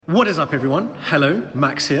What is up, everyone? Hello,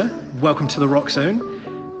 Max here. Welcome to the Rock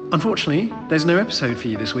Zone. Unfortunately, there's no episode for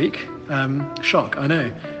you this week. Shock, I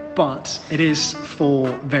know. But it is for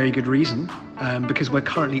very good reason, because we're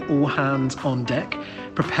currently all hands on deck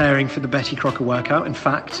preparing for the Betty Crocker workout. In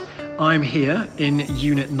fact, I'm here in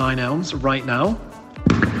Unit 9 Elms right now,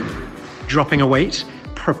 dropping a weight,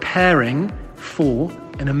 preparing for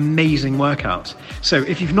an amazing workout. So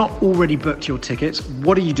if you've not already booked your tickets,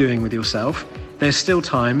 what are you doing with yourself? There's still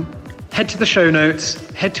time. Head to the show notes,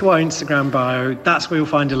 head to our Instagram bio. That's where you'll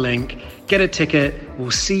find a link. Get a ticket. We'll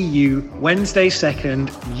see you Wednesday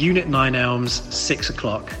 2nd, Unit 9 Elms, 6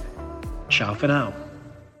 o'clock. Ciao for now.